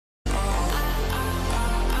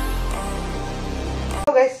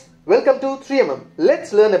Welcome to 3mm.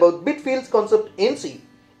 Let's learn about Bitfields concept in C.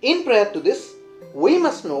 In prior to this, we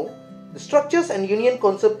must know the structures and union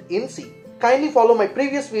concept in C. Kindly follow my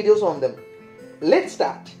previous videos on them. Let's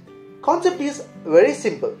start. Concept is very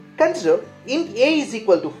simple. Consider int a is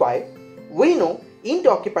equal to 5. We know int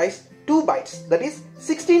occupies 2 bytes, that is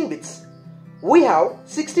 16 bits. We have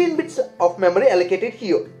 16 bits of memory allocated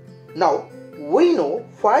here. Now, we know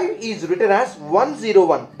 5 is written as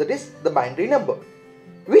 101, that is the binary number,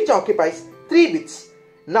 which occupies 3 bits.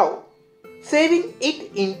 Now, saving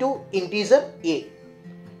it into integer a.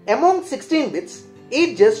 Among 16 bits,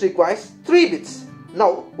 it just requires 3 bits.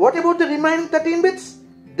 Now, what about the remaining 13 bits?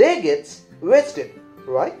 They get wasted,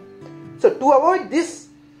 right? So, to avoid this,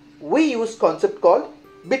 we use concept called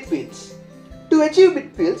Bitfields. To achieve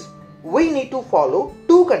Bitfields, we need to follow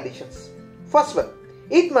 2 conditions. First one,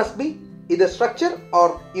 it must be either structure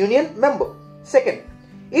or union member. Second,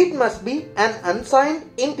 it must be an unsigned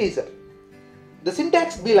integer. The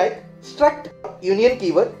syntax be like struct union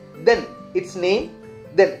keyword, then its name,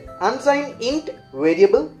 then unsigned int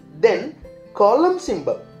variable, then column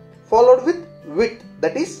symbol followed with width,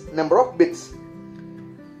 that is number of bits.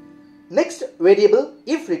 Next variable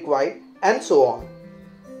if required, and so on.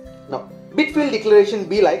 Now Bitfield declaration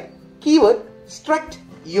be like keyword struct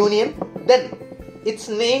union, then its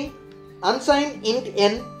name unsigned int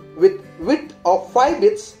n with width of 5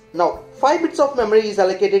 bits. Now 5 bits of memory is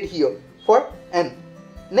allocated here for n.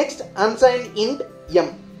 Next unsigned int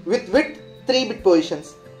m with width 3 bit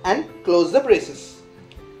positions, and close the braces.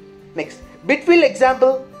 Next Bitfield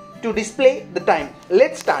example to display the time.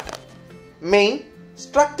 Let's start. Main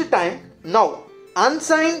struct time. Now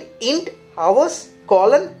unsigned int hours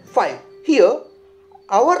colon 5. Here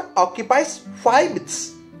hour occupies 5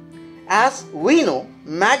 bits. As we know,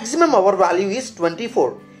 maximum hour value is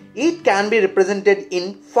 24. It can be represented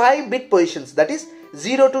in 5 bit positions, that is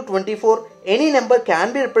 0 to 24. Any number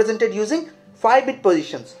can be represented using 5 bit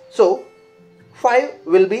positions. So 5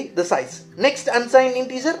 will be the size. Next unsigned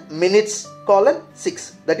integer minutes colon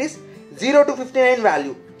 6, that is 0 to 59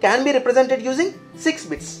 value can be represented using 6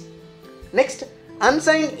 bits. Next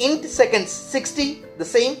unsigned int seconds 60, the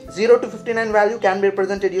same 0 to 59 value can be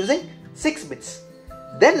represented using 6 bits.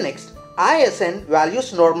 Then next ISN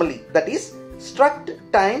values normally, that is struct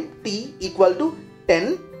time t equal to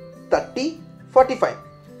 10, 30, 45.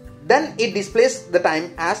 Then it displays the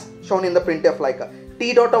time as shown in the printf like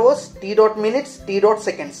t dot hours, t dot minutes, t dot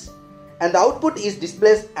seconds, and the output is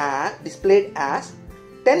displayed as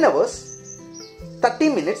 10 hours, 30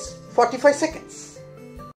 minutes, 45 seconds.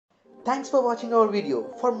 Thanks for watching our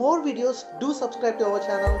video. For more videos, do subscribe to our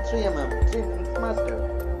channel 3mm 3 Minutes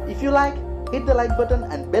Master. If you like, hit the like button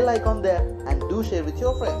and bell icon there, and do share with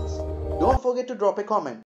your friends. Don't forget to drop a comment.